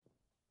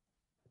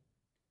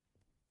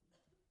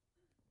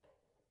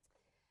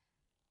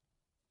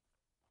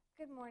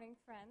Good morning,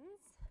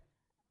 friends.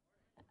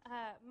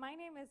 My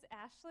name is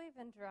Ashley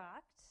Van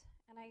Dragt,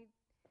 and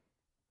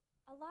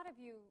a lot of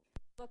you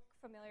look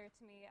familiar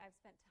to me. I've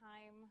spent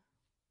time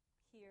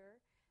here.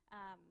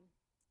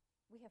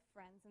 We have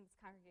friends in this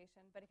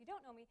congregation, but if you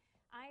don't know me,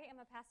 I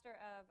am a pastor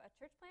of a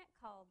church plant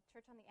called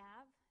Church on the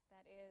Ave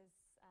that is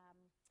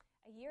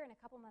a year and a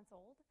couple months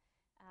old.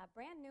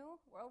 Brand new.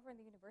 We're over in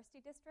the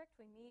University District.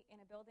 We meet in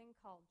a building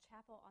called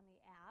Chapel on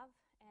the Ave,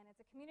 and it's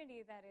a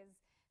community that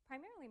is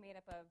primarily made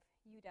up of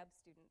UW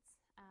students.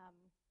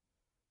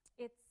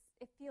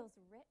 It feels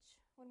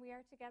rich when we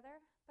are together,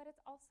 but it's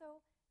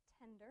also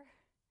tender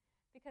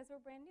because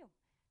we're brand new.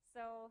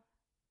 So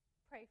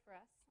pray for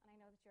us, and I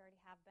know that you already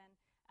have been.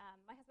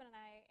 My husband and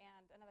I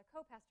and another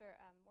co-pastor,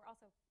 we're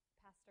also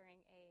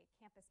pastoring a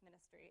campus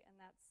ministry, and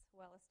that's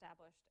well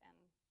established and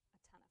a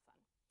ton of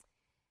fun.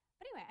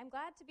 But anyway, I'm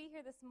glad to be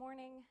here this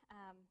morning.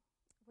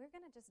 We're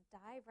going to just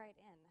dive right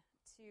in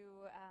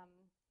to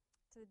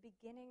the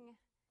beginning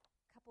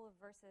couple of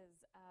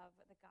verses of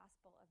the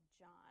Gospel of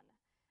John.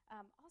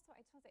 Also,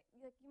 I just want to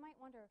say, you might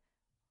wonder,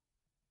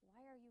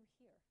 why are you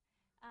here?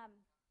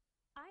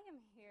 I am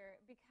here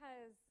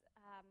because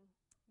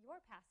your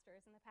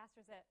pastors and the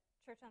pastors at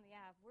Church on the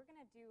Ave, we're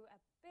going to do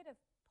a bit of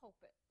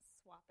pulpit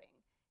swapping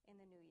in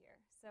the new year.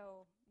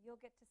 So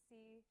you'll get to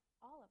see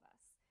all of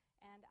us.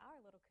 And our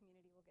little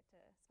community will get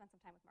to spend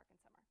some time with Mark and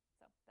Summer.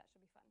 So that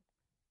should be fun,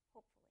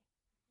 hopefully.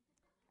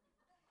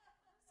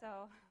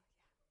 So,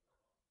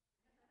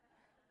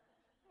 yeah.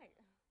 Right.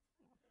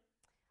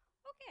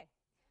 Okay.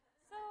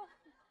 So,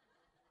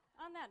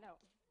 on that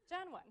note,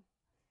 John 1.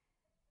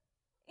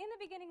 In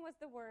the beginning was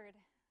the Word,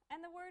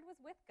 and the Word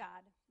was with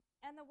God,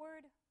 and the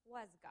Word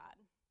was God.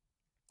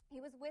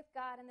 He was with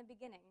God in the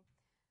beginning.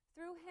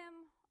 Through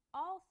him,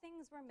 all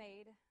things were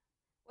made.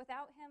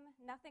 Without him,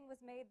 nothing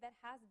was made that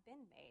has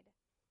been made.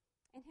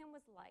 In him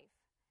was life,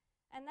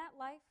 and that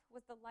life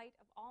was the light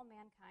of all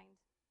mankind.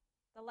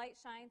 The light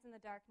shines in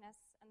the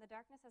darkness, and the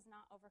darkness has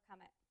not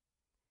overcome it.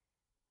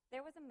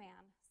 There was a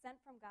man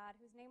sent from God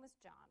whose name was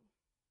John.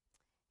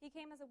 He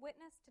came as a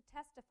witness to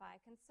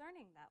testify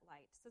concerning that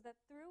light, so that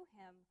through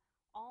him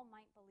all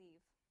might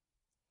believe.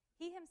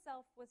 He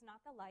himself was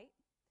not the light.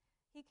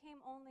 He came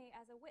only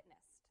as a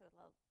witness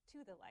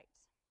to the light.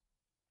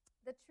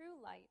 The true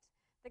light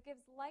that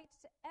gives light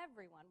to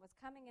everyone was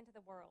coming into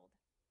the world.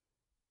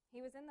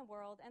 He was in the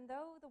world, and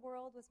though the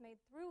world was made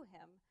through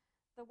him,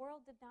 the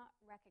world did not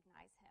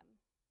recognize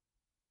him.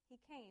 He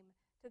came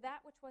to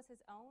that which was his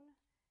own,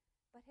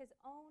 but his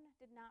own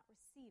did not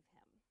receive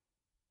him.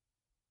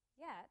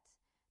 Yet,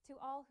 to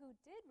all who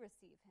did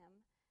receive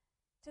him,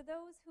 to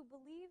those who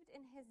believed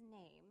in his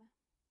name,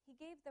 he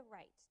gave the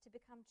right to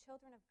become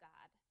children of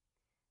God,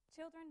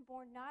 children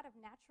born not of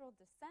natural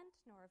descent,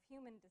 nor of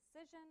human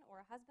decision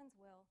or a husband's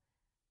will,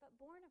 but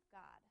born of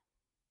God.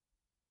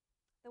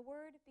 The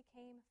Word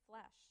became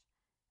flesh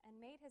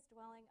and made his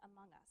dwelling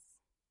among us.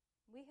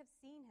 We have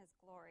seen his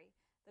glory,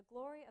 the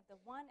glory of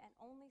the one and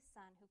only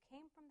Son who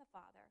came from the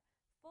Father,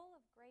 full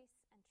of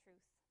grace and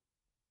truth.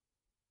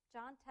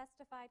 John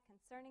testified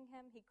concerning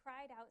him. He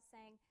cried out,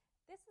 saying,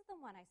 "This is the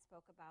one I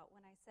spoke about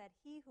when I said,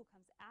 'He who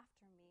comes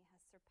after me has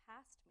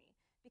surpassed me,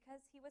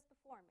 because he was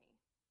before me.'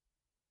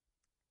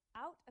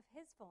 Out of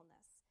his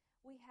fullness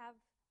we have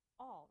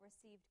all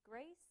received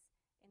grace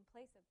in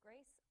place of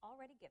grace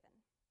already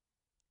given.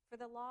 For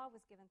the law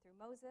was given through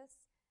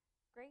Moses,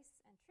 grace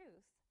and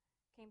truth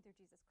came through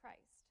Jesus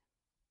Christ.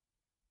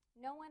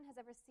 No one has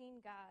ever seen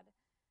God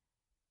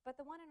but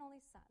the one and only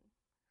Son,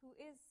 who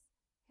is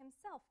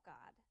himself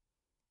God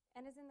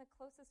and is in the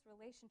closest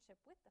relationship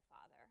with the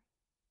Father,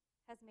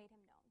 has made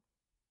him known."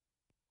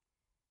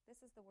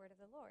 This is the word of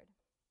the Lord.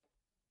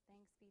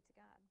 Thanks be to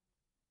God.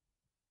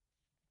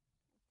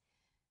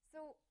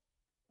 So,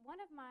 one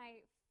of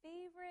my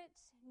favorite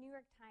New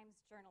York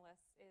Times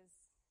journalists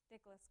is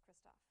Nicholas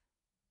Kristof.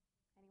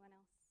 Anyone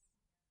else?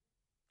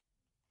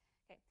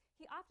 Okay.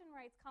 He often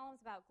writes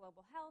columns about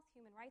global health,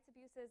 human rights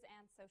abuses,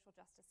 and social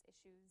justice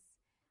issues.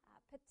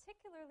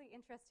 Particularly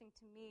interesting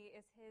to me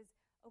is his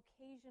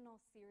occasional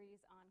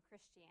series on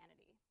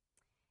Christianity.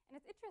 And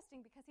it's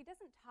interesting because he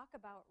doesn't talk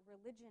about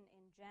religion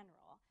in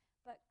general,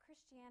 but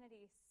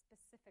Christianity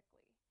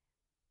specifically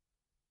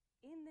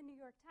in the New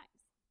York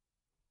Times.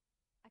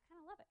 I kind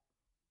of love it.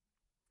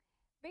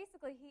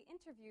 Basically, he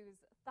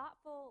interviews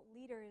thoughtful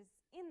leaders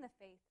in the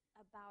faith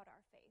about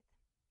our faith.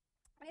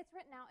 And it's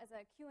written out as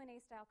a Q&A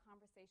style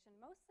conversation,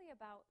 mostly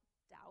about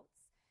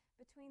doubts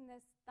between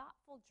this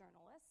thoughtful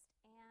journalist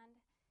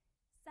and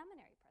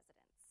seminary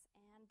presidents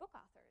and book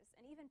authors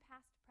and even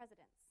past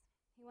presidents.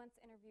 He once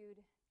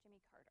interviewed Jimmy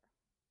Carter.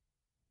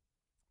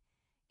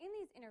 In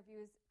these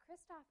interviews,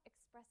 Kristof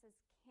expresses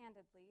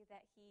candidly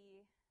that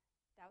he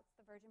doubts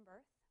the virgin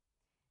birth,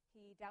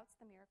 he doubts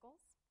the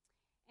miracles,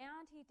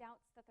 and he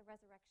doubts that the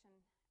resurrection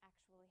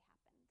actually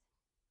happened.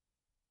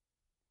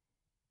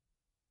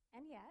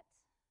 And yet,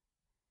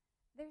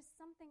 there's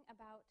something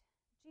about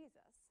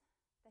Jesus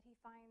that he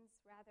finds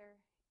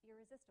rather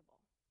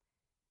irresistible,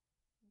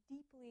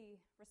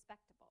 deeply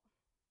respectable.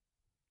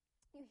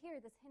 You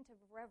hear this hint of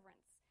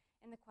reverence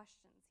in the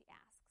questions he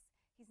asks.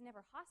 He's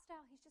never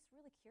hostile. He's just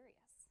really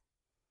curious.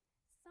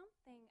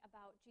 Something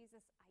about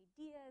Jesus'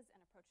 ideas and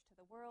approach to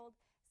the world,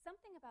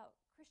 something about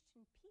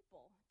Christian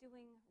people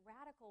doing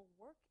radical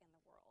work in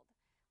the world.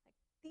 Like,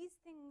 these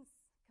things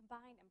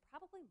combined, and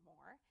probably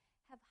more,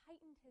 have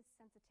heightened his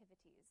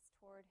sensitivities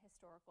toward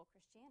historical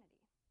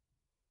Christianity.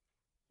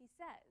 He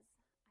says,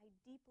 "I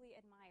deeply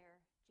admire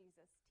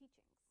Jesus'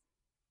 teachings."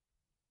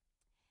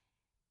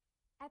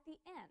 At the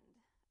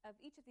end of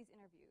each of these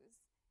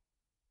interviews,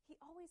 he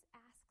always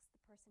asks the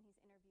person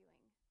he's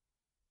interviewing,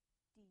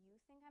 "Do you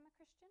think I'm a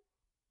Christian?"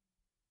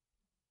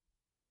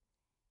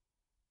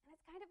 And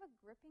it's kind of a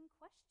gripping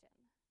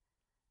question.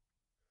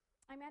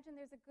 I imagine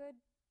there's a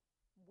good,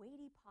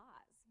 weighty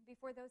pause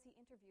before those he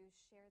interviews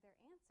share their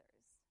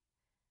answers.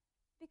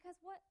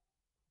 Because what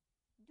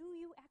do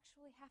you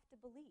actually have to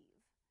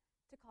believe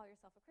to call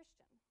yourself a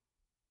Christian?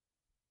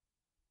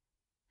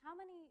 How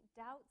many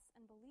doubts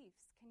and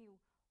beliefs can you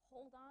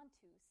hold on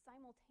to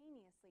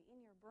simultaneously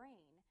in your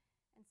brain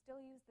and still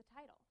use the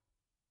title?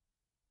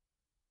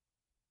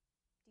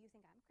 Do you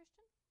think I'm a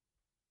Christian?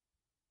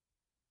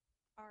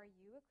 Are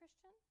you a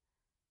Christian?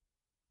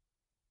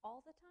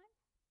 All the time?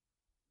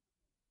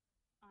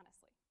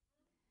 Honestly.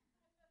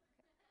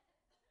 Okay.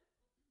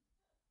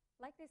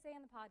 Like they say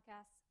in the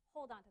podcast,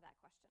 hold on to that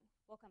question.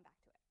 We'll come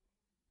back to it.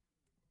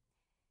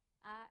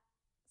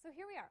 So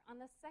here we are on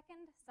the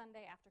second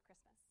Sunday after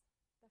Christmas,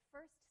 the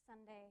first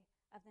Sunday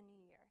of the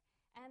new year.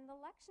 And the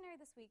lectionary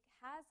this week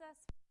has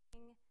us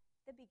reading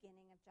the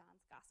beginning of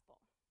John's Gospel.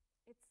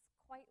 It's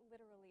quite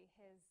literally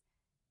his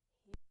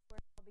 "here's where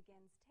it all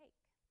begins" take.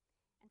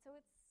 And so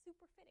it's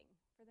super fitting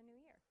for the new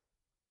year.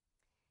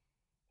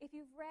 If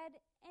you've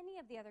read any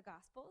of the other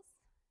Gospels,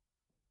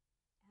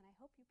 and I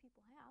hope you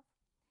people have,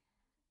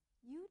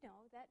 you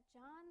know that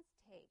John's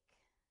take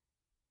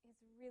is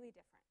really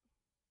different.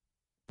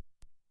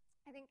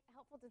 I think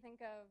helpful to think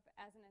of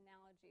as an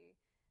analogy,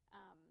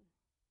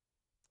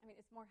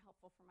 it's more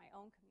helpful for my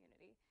own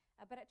community,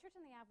 but at Church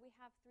on the Ave, we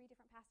have 3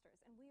 different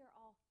pastors, and we are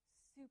all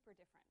super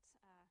different.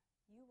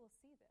 You will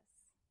see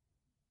this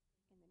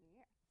in the new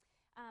year.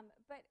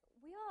 But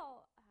we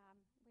all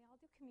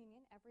do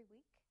communion every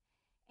week,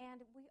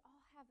 and we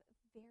all have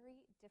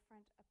very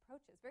different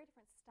approaches, very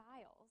different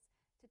styles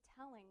to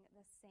telling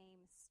the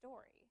same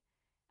story.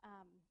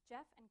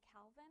 Jeff and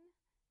Calvin,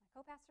 my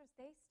co-pastors,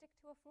 they stick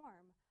to a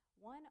form.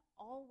 One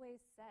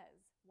always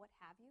says, "What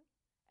have you?"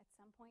 at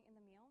some point in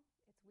the meal.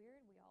 It's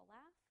weird. We all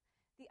laugh.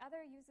 The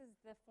other uses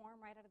the form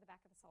right out of the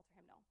back of the Psalter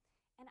hymnal.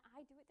 And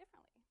I do it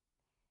differently.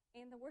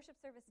 In the worship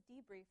service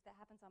debrief that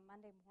happens on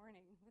Monday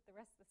morning with the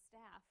rest of the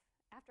staff,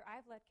 after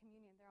I've led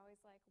communion, they're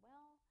always like,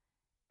 "Well,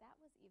 that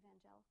was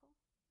evangelical."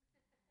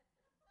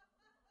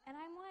 And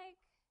I'm like,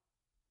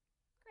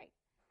 great.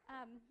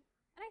 And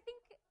I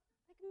think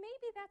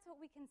maybe that's what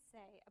we can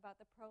say about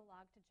the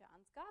prologue to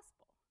John's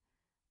Gospel.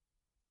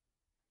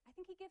 I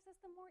think he gives us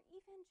the more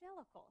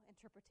evangelical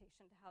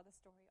interpretation to how the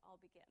story all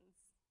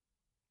begins.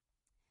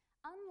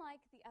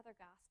 Unlike the other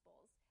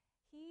Gospels,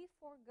 he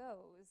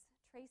forgoes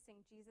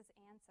tracing Jesus'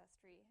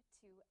 ancestry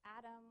to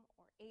Adam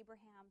or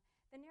Abraham,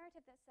 the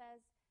narrative that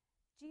says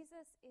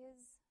Jesus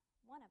is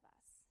one of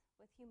us,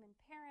 with human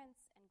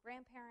parents and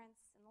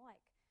grandparents and the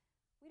like.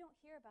 We don't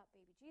hear about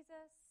baby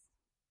Jesus,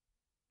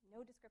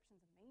 no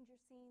descriptions of manger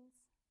scenes.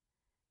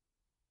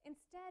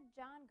 Instead,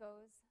 John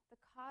goes the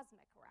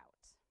cosmic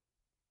route.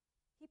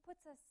 He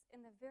puts us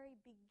in the very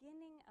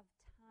beginning of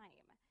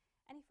time,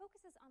 and he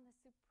focuses on the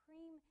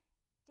supreme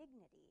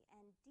dignity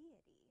and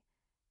deity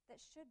that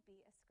should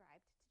be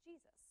ascribed to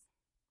Jesus.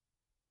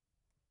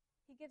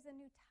 He gives a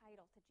new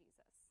title to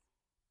Jesus.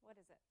 What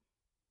is it?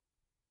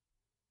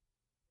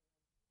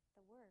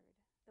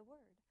 The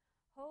Word.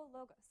 Ho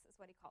Logos is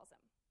what he calls him.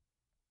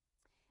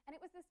 And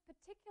it was this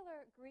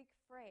particular Greek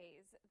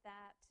phrase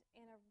that,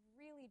 in a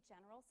really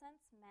general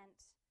sense,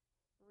 meant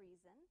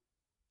reason.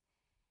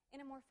 In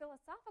a more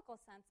philosophical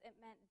sense, it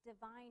meant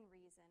divine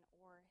reason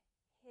or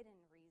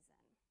hidden reason.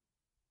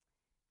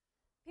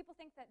 People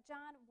think that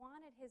John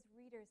wanted his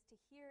readers to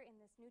hear in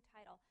this new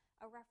title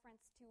a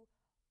reference to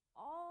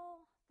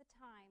all the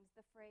times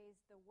the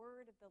phrase, "the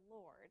word of the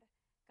Lord,"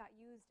 got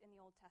used in the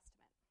Old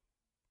Testament.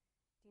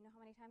 Do you know how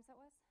many times that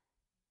was?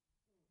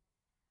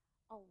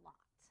 A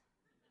lot.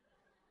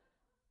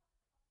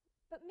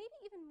 But maybe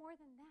even more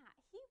than that,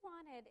 he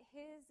wanted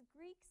his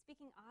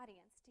Greek-speaking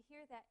audience to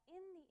hear that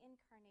in the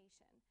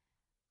incarnation,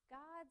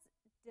 God's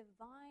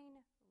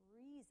divine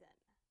reason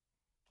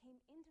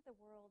came into the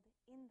world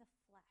in the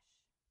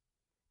flesh.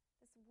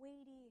 This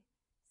weighty,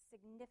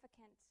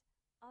 significant,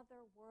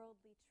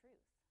 otherworldly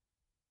truth.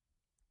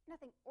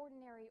 Nothing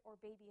ordinary or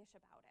babyish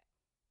about it.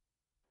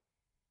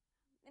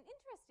 And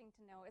interesting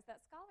to know is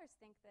that scholars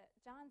think that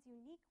John's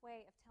unique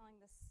way of telling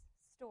this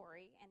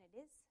story, and it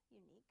is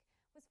unique,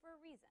 was for a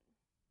reason.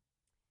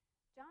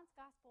 John's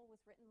Gospel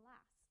was written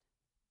last,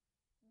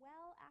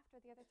 well after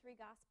the other 3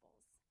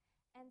 Gospels.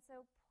 And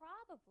so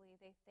probably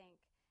they think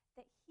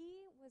that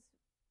he was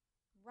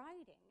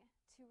writing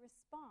to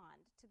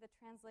respond to the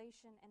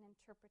translation and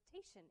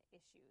interpretation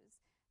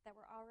issues that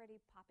were already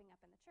popping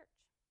up in the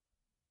church.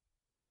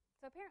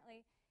 So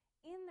apparently,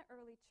 in the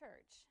early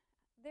church,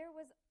 there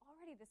was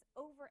already this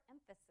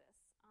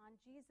overemphasis on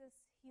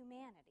Jesus'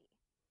 humanity,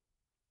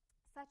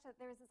 such that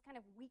there was this kind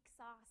of weak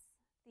sauce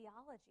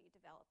theology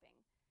developing,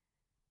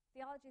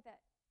 theology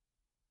that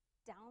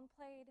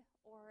downplayed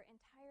or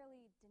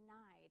entirely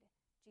denied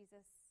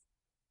Jesus'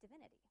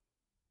 divinity.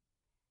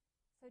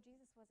 So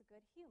Jesus was a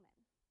good human,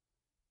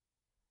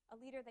 a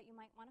leader that you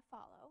might want to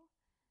follow,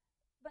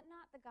 but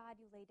not the God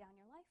you lay down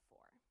your life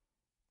for,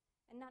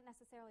 and not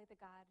necessarily the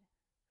God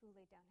who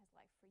laid down his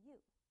life for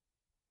you.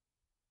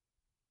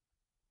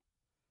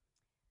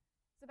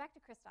 So back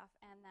to Christoph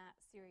and that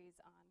series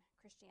on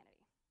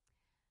Christianity.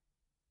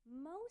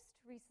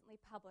 Most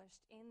recently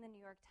published in the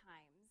New York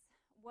Times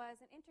was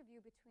an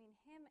interview between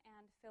him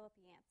and Philip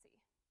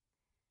Yancey.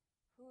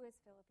 Who is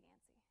Philip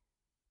Yancey?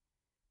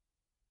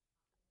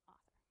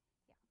 Author.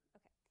 Yeah,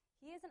 okay.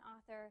 He is an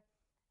author.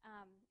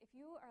 If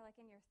you are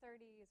like in your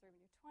 30s or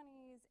even your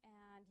 20s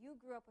and you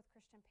grew up with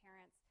Christian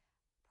parents,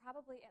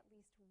 probably at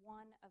least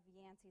one of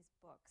Yancey's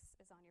books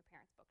is on your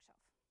parents'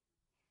 bookshelf.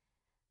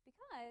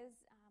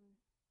 Because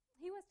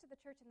he was to the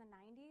church in the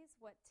 90s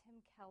what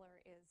Tim Keller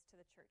is to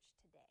the church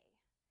today.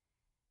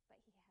 But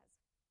he has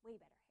way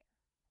better hair.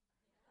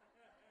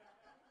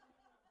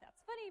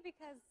 That's funny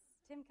because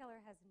Tim Keller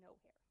has no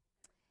hair.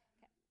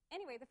 Okay.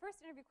 Anyway, the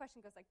first interview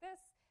question goes like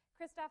this.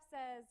 Christoph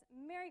says,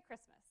 "Merry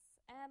Christmas,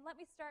 and let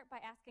me start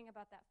by asking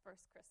about that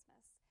first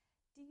Christmas.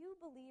 Do you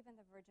believe in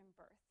the virgin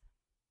birth?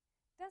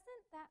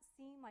 Doesn't that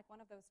seem like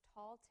one of those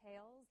tall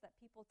tales that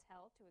people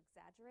tell to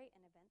exaggerate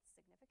an event's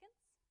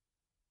significance?"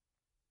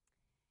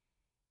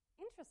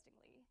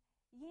 Interestingly,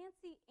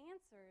 Yancey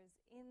answers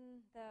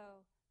in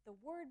the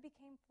Word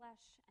became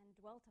flesh and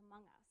dwelt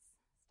among us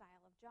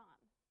style of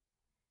John.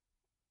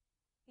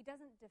 He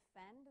doesn't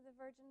defend the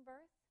virgin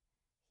birth.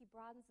 He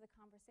broadens the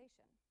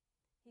conversation.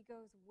 He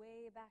goes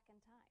way back in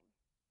time.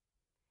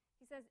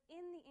 He says,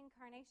 in the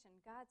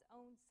incarnation, God's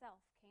own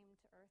self came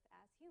to earth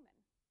as human.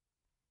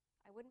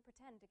 I wouldn't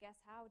pretend to guess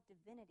how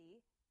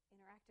divinity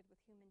interacted with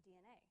human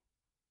DNA.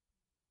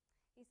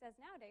 He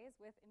says, nowadays,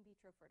 with in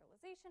vitro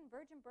fertilization,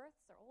 virgin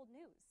births are old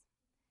news.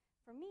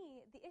 For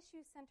me, the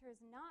issue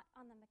centers not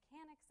on the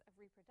mechanics of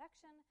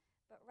reproduction,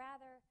 but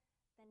rather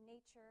the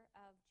nature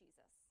of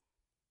Jesus.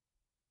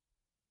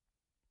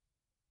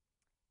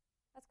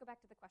 Let's go back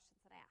to the questions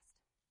that I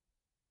asked.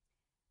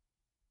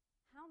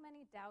 How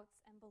many doubts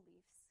and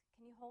beliefs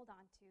can you hold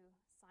on to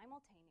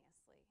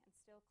simultaneously and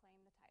still claim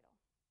the title?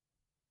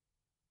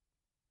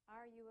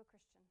 Are you a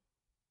Christian?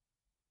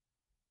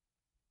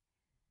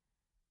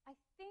 I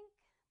think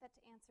that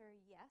to answer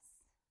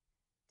yes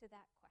to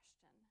that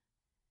question,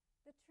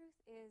 the truth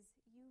is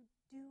you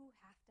do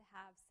have to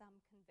have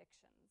some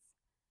convictions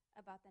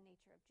about the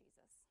nature of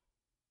Jesus.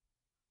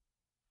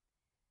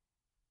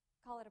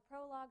 Call it a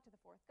prologue to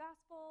the fourth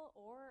gospel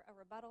or a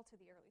rebuttal to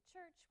the early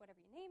church,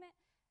 whatever you name it.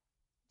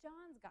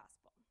 John's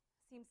gospel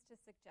seems to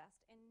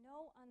suggest in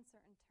no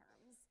uncertain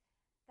terms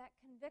that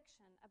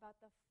conviction about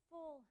the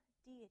full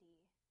deity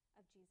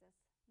of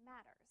Jesus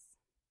matters.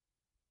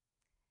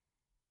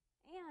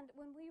 And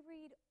when we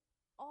read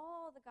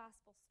all the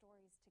gospel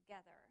stories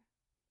together,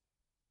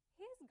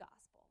 his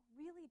gospel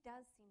really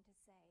does seem to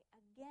say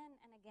again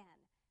and again,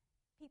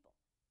 people,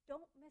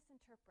 don't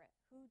misinterpret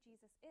who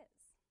Jesus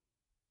is.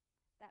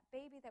 That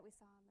baby that we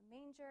saw in the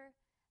manger,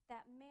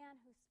 that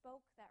man who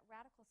spoke that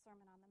radical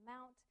Sermon on the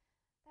Mount,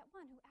 that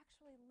one who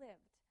actually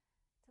lived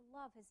to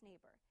love his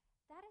neighbor,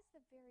 that is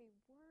the very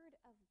word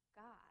of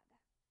God,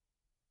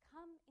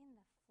 come in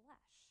the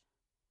flesh.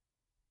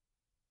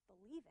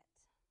 Believe it.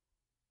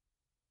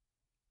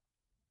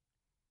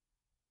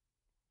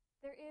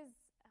 There is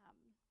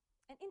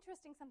an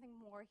interesting something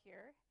more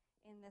here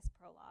in this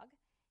prologue,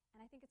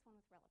 and I think it's one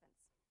with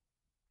relevance.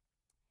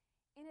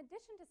 In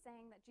addition to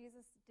saying that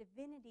Jesus'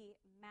 divinity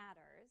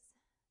matters,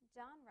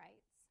 John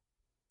writes,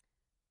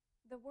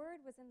 the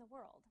Word was in the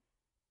world,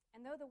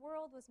 and though the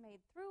world was made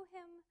through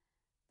him,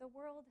 the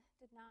world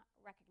did not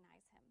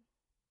recognize him.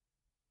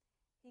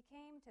 He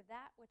came to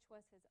that which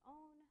was his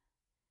own,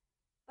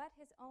 but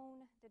his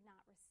own did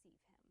not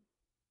receive him.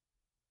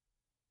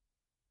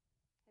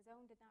 His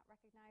own did not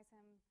recognize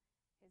him.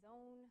 His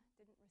own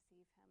didn't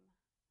receive him.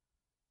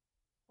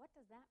 What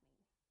does that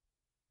mean?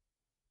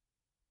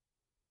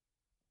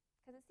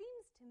 Because it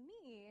seems to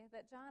me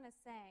that John is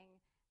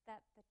saying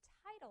that the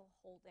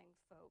title-holding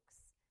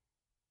folks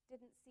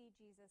didn't see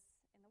Jesus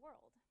in the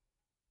world.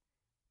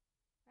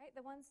 Right?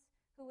 The ones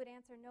who would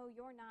answer, no,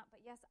 you're not,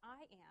 but yes,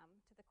 I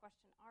am, to the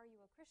question, are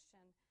you a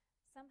Christian,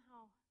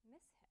 somehow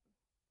miss him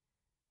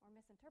or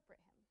misinterpret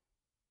him.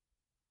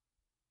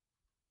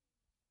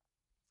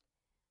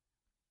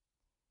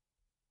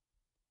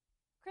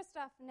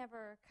 Christoph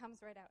never comes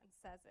right out and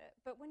says it,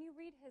 but when you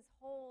read his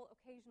whole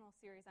occasional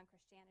series on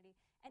Christianity,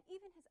 and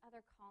even his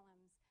other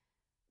columns,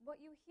 what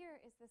you hear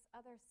is this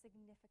other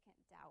significant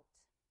doubt.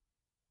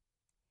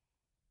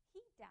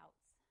 He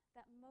doubts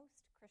that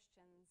most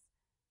Christians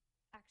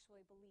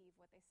actually believe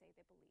what they say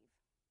they believe.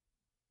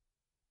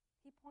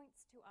 He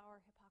points to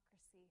our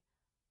hypocrisy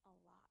a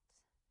lot,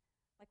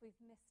 like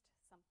we've missed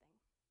something.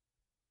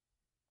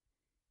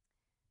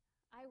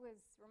 I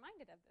was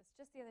reminded of this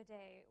just the other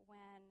day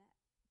when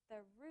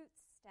the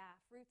Roots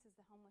staff, Roots is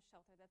the homeless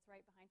shelter that's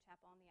right behind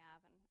Chapel on the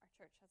Ave, and our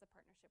church has a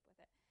partnership with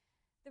it.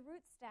 The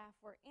Roots staff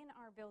were in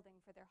our building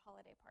for their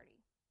holiday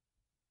party.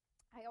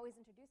 I always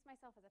introduce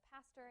myself as a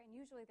pastor, and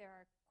usually there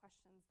are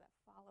questions that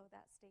follow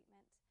that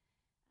statement.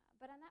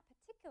 But on that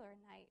particular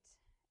night,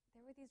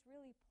 there were these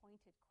really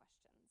pointed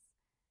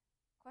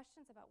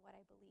questions about what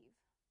I believe.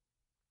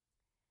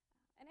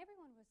 And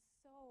everyone was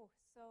so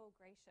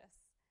gracious.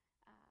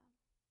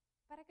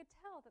 But I could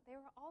tell that they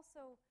were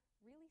also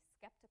really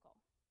skeptical.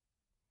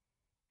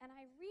 And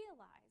I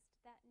realized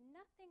that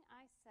nothing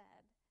I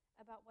said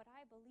about what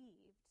I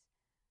believed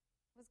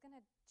was going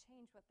to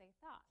change what they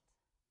thought.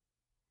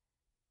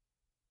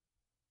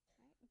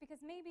 Right?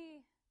 Because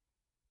maybe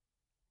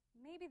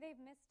they've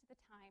missed the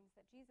times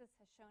that Jesus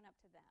has shown up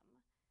to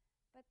them,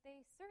 but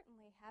they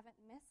certainly haven't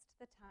missed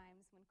the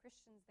times when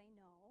Christians they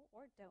know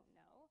or don't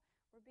know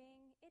were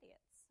being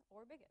idiots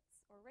or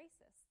bigots or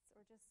racists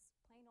or just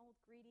plain old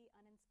greedy,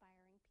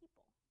 uninspiring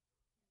people.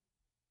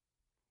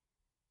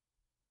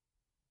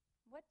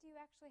 What do you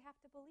actually have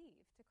to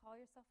believe to call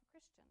yourself a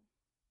Christian?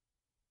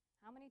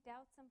 How many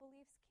doubts and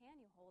beliefs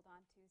can you hold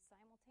on to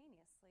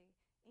simultaneously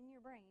in your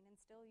brain and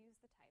still use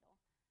the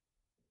title?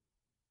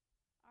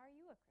 Are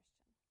you a Christian?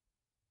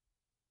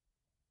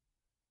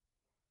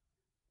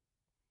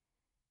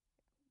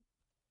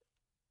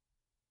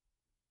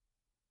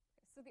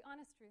 So the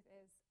honest truth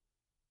is,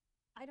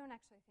 I don't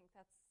actually think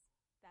that's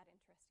that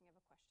interesting of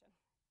a question,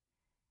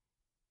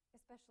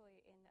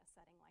 especially in a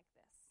setting like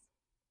this,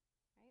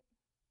 right?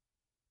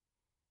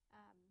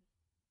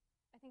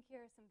 I think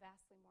here are some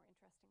vastly more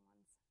interesting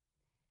ones.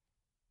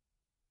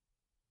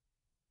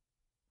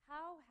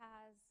 How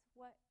has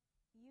what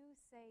you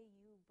say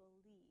you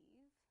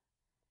believe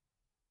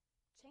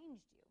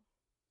changed you?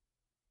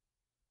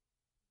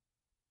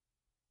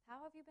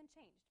 How have you been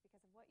changed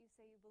because of what you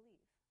say you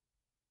believe?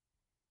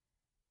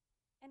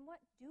 And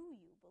what do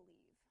you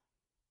believe?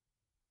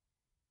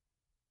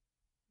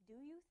 Do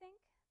you think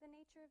the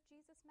nature of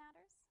Jesus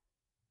matters?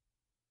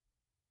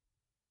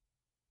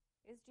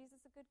 Is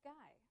Jesus a good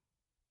guy,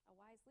 a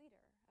wise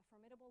leader, a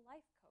formidable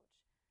life coach?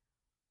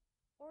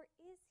 Or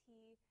is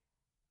he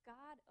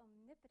God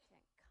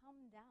omnipotent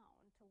come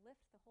down to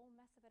lift the whole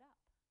mess of it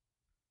up?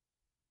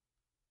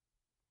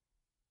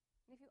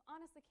 And if you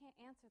honestly can't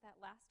answer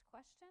that last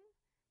question,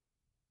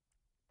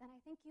 then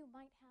I think you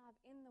might have,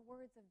 in the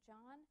words of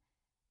John,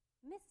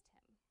 missed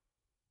him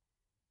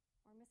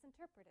or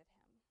misinterpreted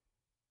him,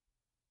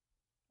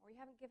 or you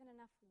haven't given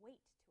enough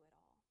weight to it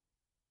all.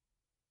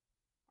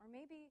 Or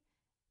maybe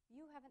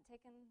you haven't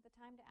taken the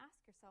time to ask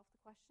yourself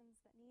the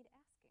questions that need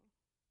asking.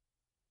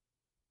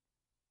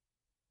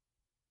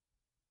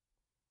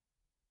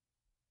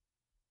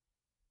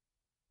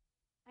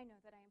 I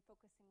know that I am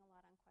focusing a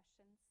lot on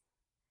questions,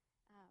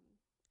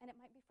 and it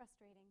might be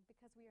frustrating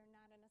because we are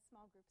not in a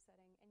small group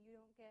setting and you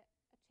don't get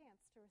a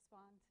chance to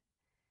respond.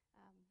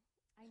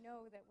 I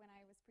know that when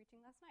I was preaching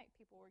last night,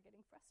 people were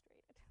getting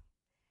frustrated.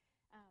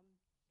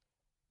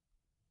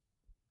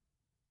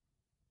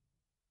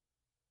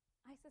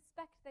 I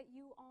suspect that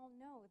you all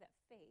know that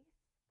faith,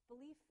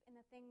 belief in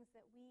the things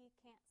that we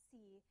can't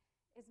see,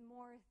 is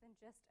more than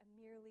just a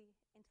merely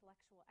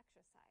intellectual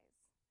exercise.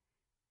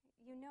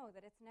 You know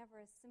that it's never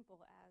as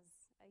simple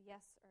as a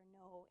yes or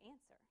no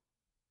answer.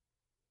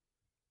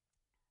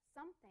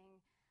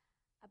 Something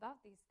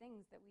about these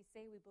things that we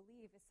say we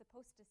believe is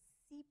supposed to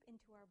seep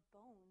into our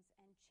bones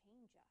and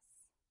change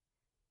us.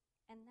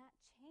 And that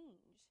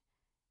change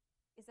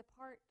is a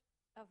part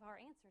of our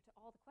answer to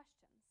all the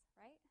questions,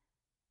 right?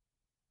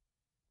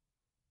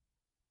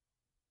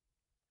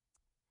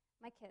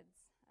 My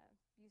kids,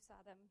 you saw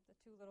them, the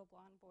two little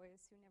blonde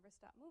boys who never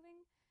stop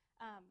moving.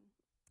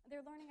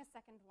 They're learning a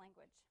second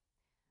language.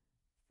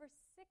 For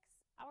 6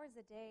 hours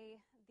a day,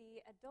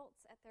 the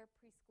adults at their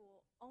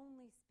preschool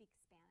only speak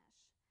Spanish,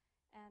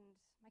 and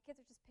my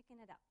kids are just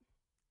picking it up.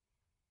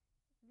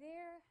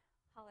 Their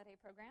holiday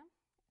program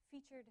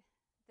featured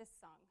this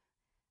song,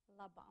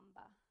 La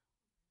Bamba.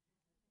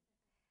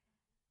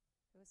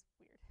 It was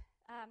weird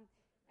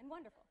and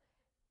wonderful.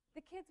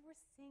 The kids were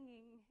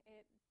singing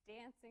it,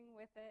 dancing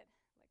with it,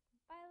 like,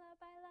 baila,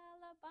 baila,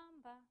 la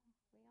bamba.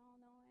 We all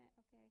know it.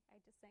 Okay, I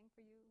just sang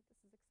for you.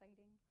 This is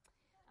exciting.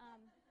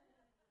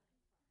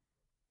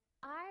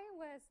 I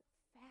was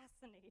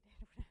fascinated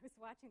when I was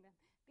watching them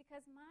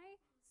because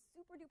my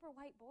super-duper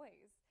white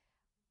boys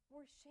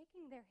were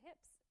shaking their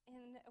hips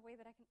in a way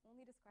that I can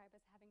only describe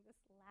as having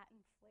this Latin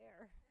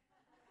flair.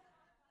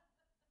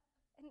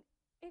 And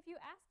if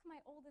you ask my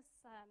oldest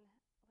son,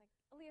 like,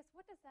 Elias,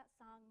 what does that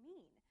song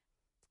mean?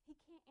 He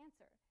can't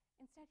answer.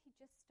 Instead, he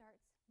just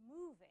starts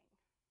moving.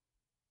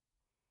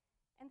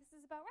 And this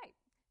is about right,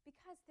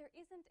 because there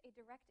isn't a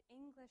direct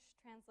English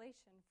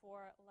translation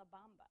for La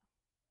Bamba.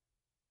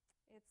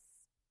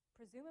 It's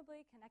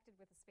presumably connected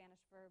with the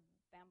Spanish verb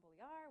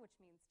bambolear, which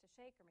means to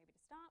shake or maybe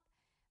to stomp,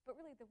 but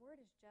really the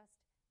word is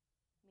just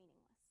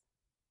meaningless.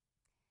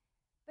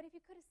 But if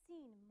you could have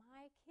seen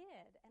my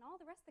kid and all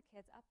the rest of the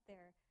kids up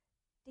there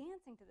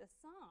dancing to this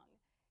song,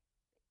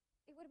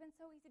 it would have been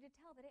so easy to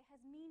tell that it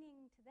has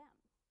meaning to them.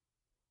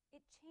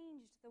 It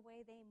changed the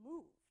way they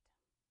moved.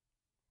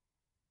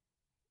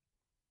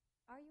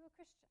 Are you a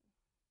Christian?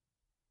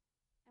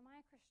 Am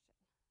I a Christian?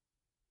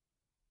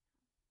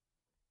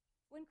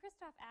 When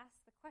Christoph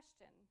asks the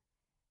question,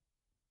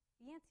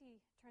 Yancey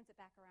turns it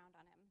back around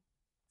on him.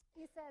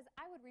 He says,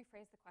 I would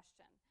rephrase the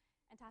question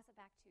and toss it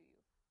back to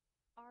you.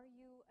 Are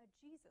you a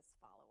Jesus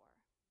follower?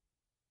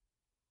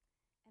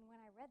 And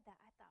when I read that,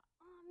 I thought,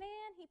 oh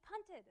man, he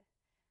punted.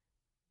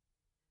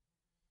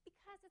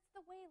 Because it's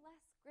the way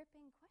less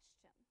gripping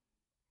question.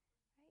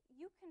 Right?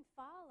 You can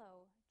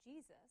follow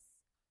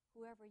Jesus,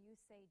 whoever you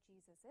say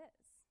Jesus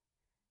is.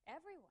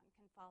 Everyone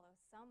can follow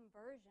some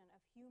version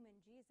of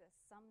human Jesus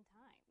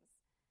sometimes,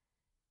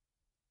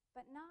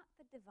 but not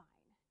the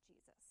divine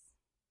Jesus,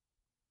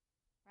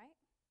 right?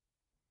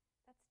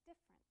 That's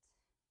different.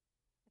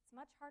 It's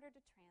much harder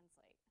to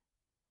translate.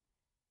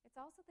 It's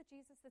also the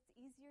Jesus that's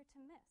easier to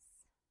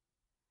miss,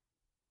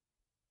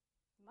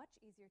 much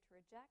easier to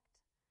reject,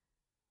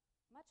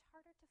 much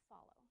harder to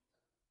follow.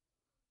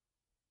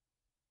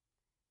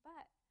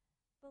 But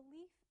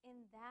belief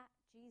in that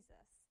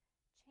Jesus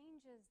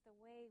changes the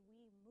way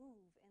we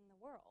move in the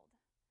world,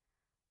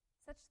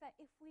 such that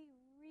if we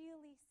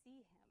really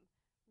see him,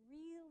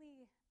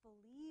 really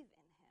believe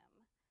in him,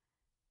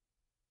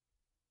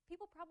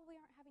 people probably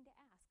aren't having to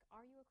ask,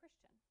 are you a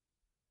Christian?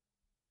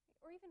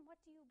 Or even, what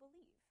do you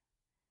believe?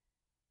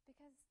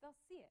 Because they'll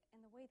see it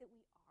in the way that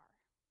we are.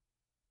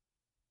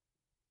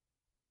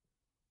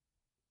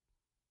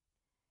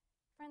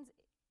 Friends,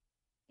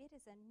 it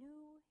is a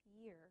new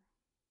year.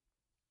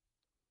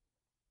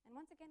 And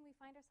once again, we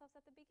find ourselves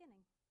at the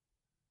beginning.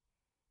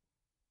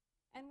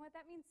 And what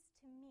that means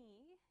to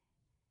me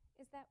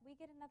is that we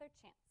get another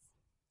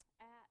chance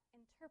at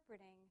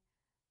interpreting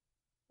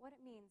what it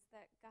means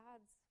that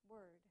God's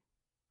word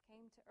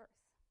came to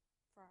earth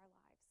for our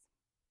lives.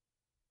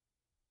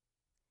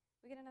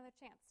 We get another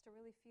chance to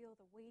really feel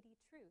the weighty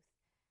truth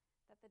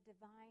that the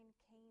divine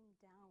came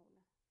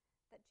down,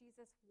 that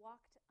Jesus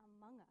walked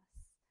among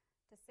us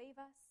to save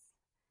us,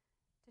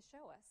 to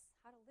show us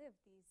how to live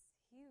these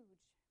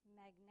huge,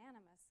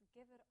 magnanimous,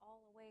 give it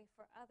all away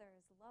for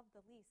others, love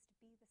the least,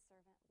 be the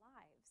servant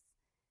lives.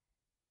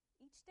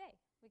 Each day,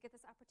 we get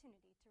this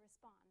opportunity to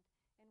respond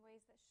in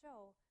ways that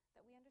show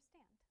that we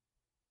understand.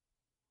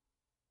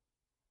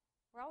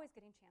 We're always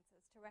getting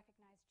chances to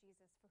recognize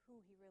Jesus for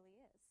who he really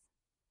is.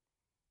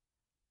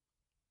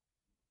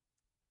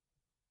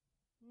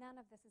 None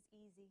of this is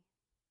easy.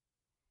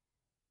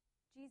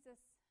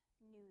 Jesus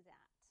knew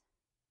that.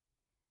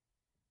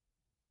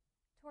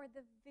 Toward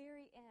the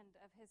very end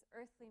of his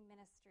earthly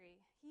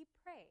ministry, he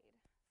prayed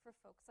for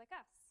folks like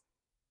us,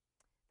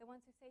 the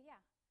ones who say,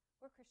 yeah,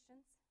 we're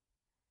Christians,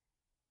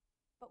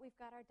 but we've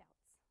got our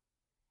doubts,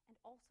 and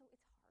also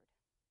it's hard.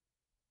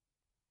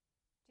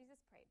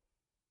 Jesus prayed,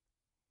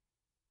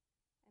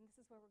 and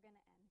this is where we're going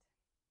to end.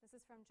 This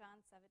is from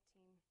John 17.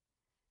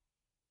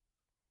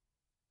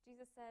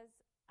 Jesus says,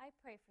 I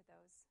pray for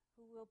those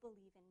who will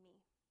believe in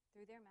me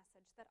through their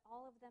message, that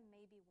all of them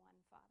may be one,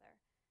 Father,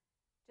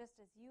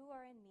 just as you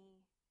are in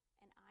me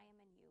and I am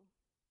in you.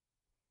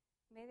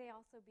 May they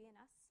also be in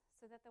us,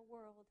 so that the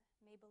world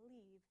may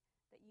believe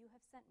that you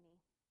have sent me.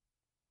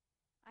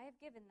 I have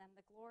given them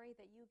the glory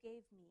that you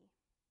gave me,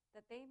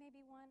 that they may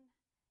be one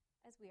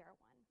as we are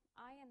one,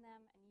 I and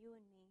them and you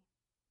and me,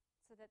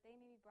 so that they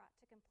may be brought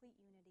to complete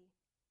unity.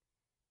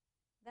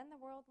 Then the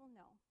world will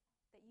know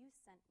that you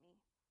sent me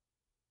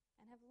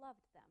and have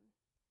loved them,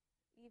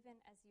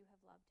 even as you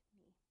have loved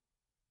me.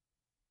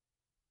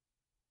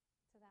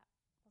 To that,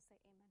 we'll say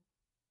amen.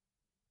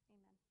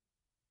 Amen.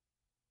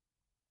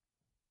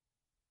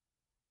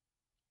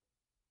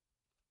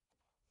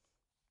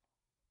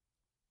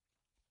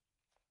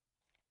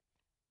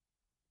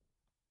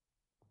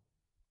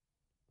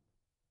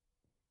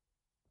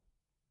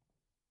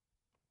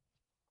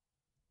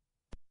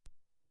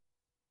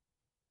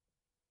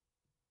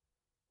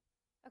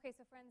 Okay,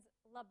 so friends,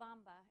 La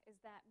Bamba is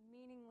that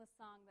meaningless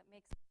song that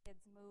makes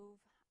kids move.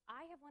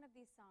 I have one of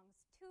these songs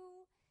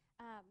too.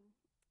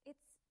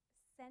 It's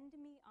Send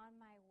Me On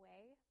My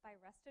Way by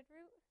Rusted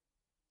Root.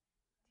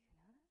 Do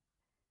you know that?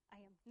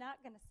 I am not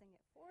going to sing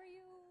it for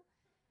you,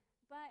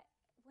 but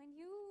when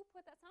you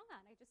put that song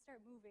on, I just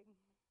start moving.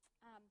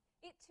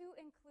 It too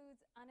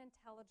includes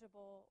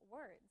unintelligible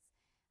words.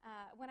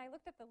 When I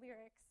looked up the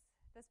lyrics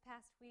this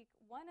past week,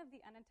 one of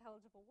the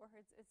unintelligible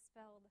words is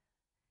spelled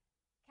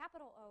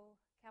capital O,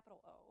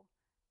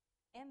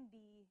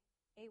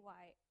 M-B-A-Y-S-E-E-Y-O-U,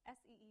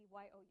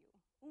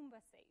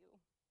 Umbaseyu.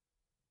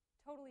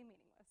 Totally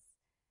meaningless,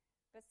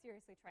 but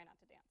seriously, try not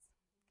to dance.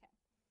 Okay.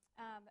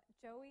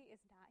 Joey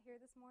is not here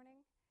this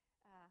morning.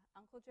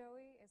 Uncle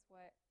Joey is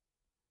what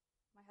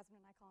my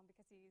husband and I call him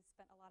because he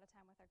spent a lot of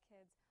time with our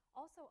kids.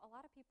 Also, a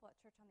lot of people at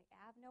Church on the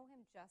Ave know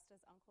him just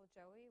as Uncle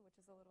Joey, which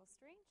is a little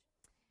strange.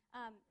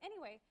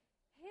 Anyway,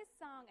 his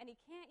song, and he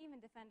can't even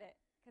defend it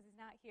because he's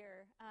not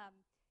here,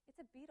 it's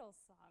a Beatles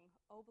song,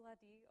 Obla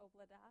Di,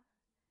 Obla Da.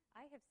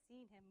 I have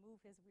seen him move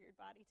his weird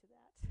body to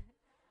that.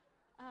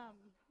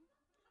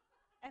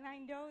 And And I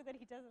know that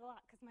he does it a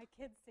lot because my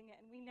kids sing it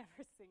and we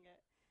never sing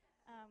it.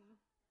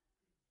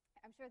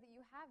 I'm sure that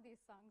you have these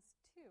songs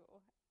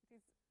too.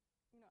 These,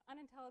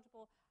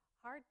 unintelligible,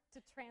 hard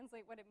to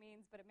translate what it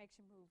means, but it makes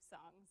you move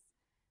songs.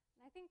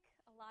 And I think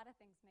a lot of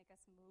things make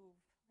us move,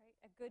 right?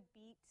 A good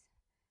beat.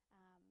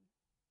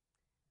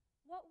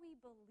 What we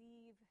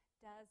believe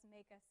does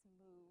make us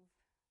move.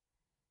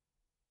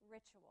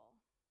 Ritual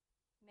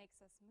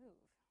makes us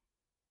move.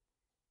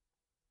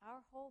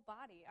 Our whole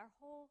body, our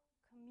whole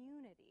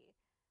community,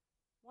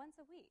 once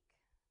a week,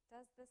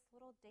 does this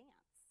little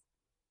dance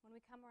when we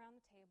come around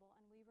the table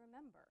and we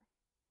remember.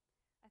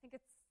 I think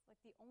it's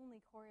like the only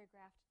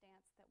choreographed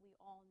dance that we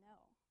all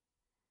know.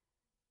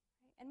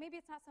 Right? And maybe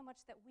it's not so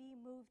much that we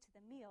move to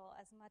the meal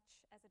as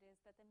much as it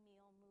is that the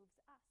meal moves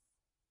us.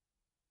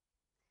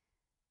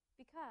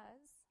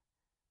 Because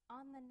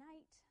on the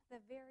night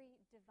the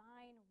very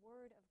divine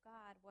Word of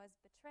God was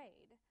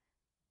betrayed,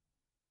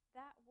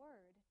 that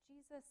Word,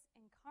 Jesus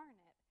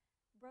incarnate,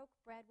 broke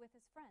bread with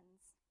his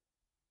friends,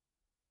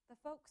 the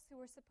folks who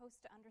were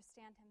supposed to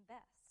understand him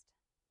best.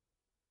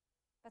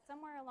 But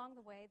somewhere along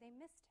the way, they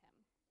missed him,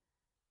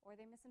 or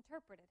they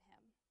misinterpreted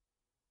him,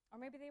 or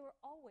maybe they were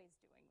always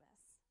doing this.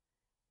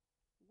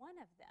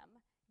 One of them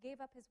gave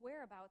up his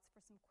whereabouts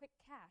for some quick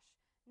cash,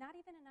 not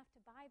even enough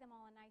to buy them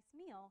all a nice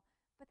meal,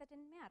 but that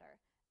didn't matter,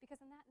 because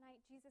on that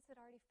night, Jesus had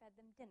already fed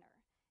them dinner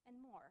and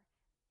more.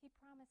 He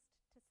promised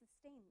to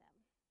sustain them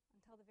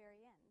until the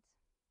very end.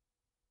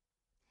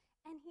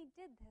 And he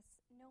did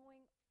this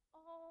knowing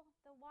all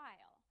the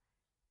while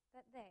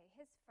that they,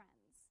 his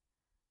friends,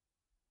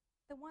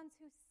 the ones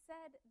who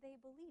said they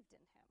believed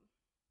in him,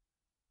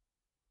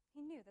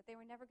 he knew that they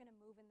were never going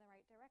to move in the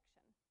right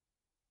direction,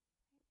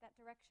 right? That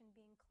direction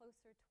being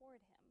closer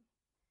toward him.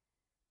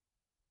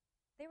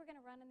 They were going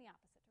to run in the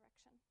opposite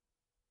direction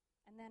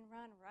and then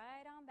run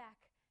right on back,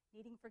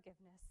 needing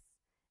forgiveness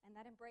and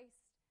that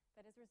embrace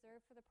that is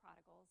reserved for the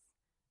prodigals,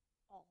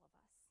 all of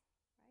us,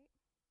 right?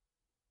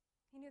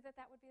 He knew that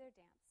that would be their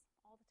dance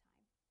all the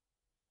time.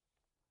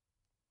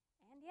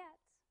 And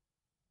yet,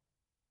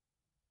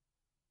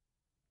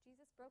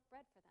 Jesus broke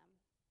bread for them.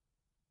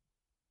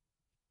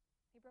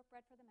 He broke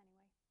bread for them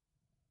anyway.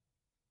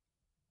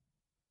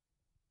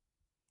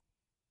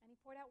 And he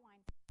poured out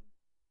wine for them.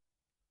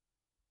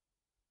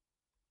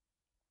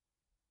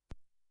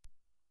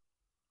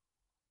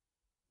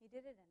 He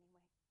did it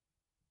anyway.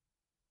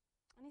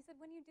 And he said,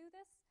 when you do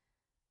this,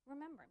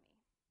 remember me.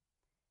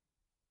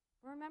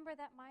 Remember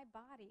that my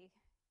body,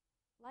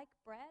 like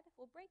bread,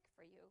 will break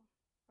for you.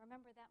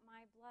 Remember that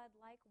my blood,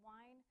 like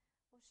wine,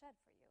 will shed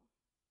for you.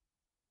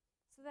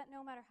 So that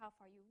no matter how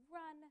far you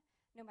run,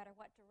 no matter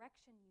what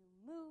direction you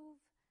move,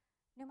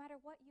 no matter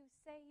what you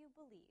say you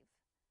believe,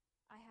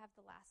 I have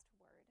the last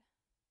word.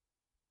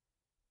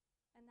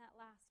 And that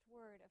last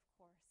word, of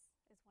course,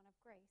 is one of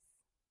grace.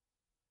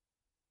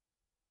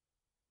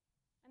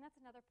 And that's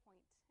another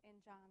point in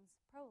John's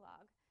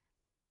prologue.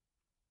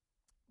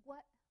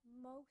 What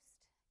most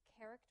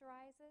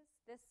characterizes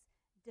this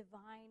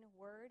divine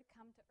word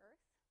come to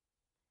earth?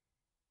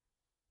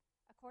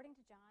 According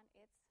to John,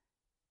 it's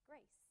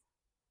grace.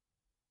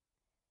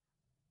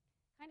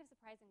 Kind of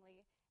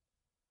surprisingly,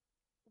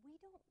 we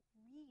don't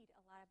read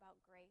a lot about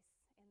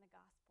grace in the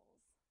Gospels,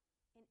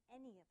 in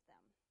any of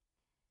them,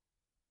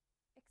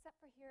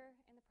 except for here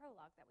in the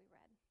prologue that we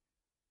read.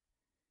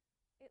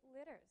 It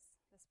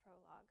litters this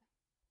prologue.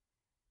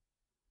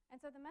 And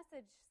so the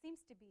message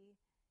seems to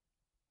be,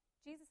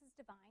 Jesus is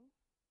divine.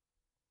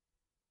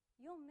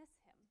 You'll miss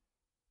him,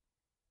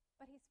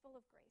 but he's full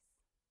of grace.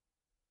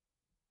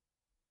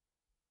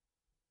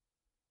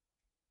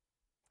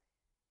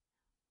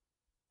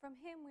 From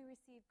him we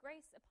receive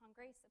grace upon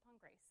grace upon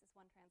grace, is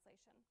one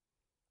translation.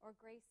 Or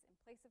grace in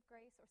place of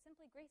grace, or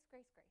simply grace,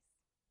 grace, grace.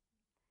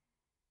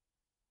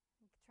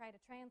 You could try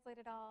to translate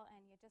it all,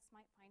 and you just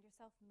might find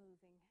yourself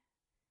moving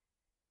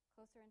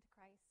closer into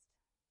Christ,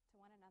 to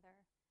one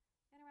another,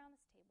 and around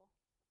this table.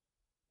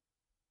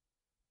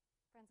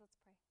 Friends, let's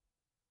pray.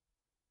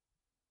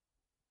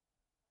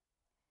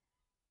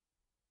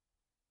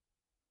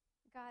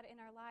 God,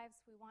 in our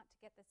lives, we want to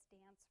get this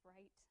dance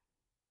right.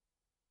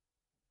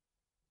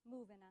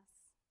 Move in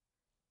us,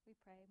 we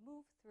pray.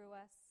 Move through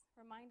us.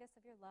 Remind us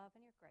of your love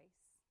and your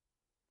grace.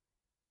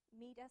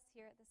 Meet us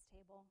here at this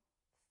table.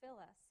 Fill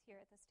us here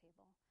at this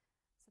table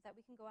so that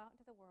we can go out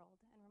into the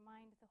world and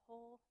remind the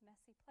whole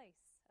messy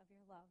place of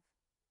your love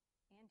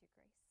and your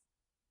grace.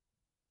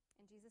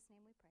 In Jesus'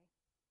 name we pray.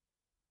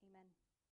 Amen.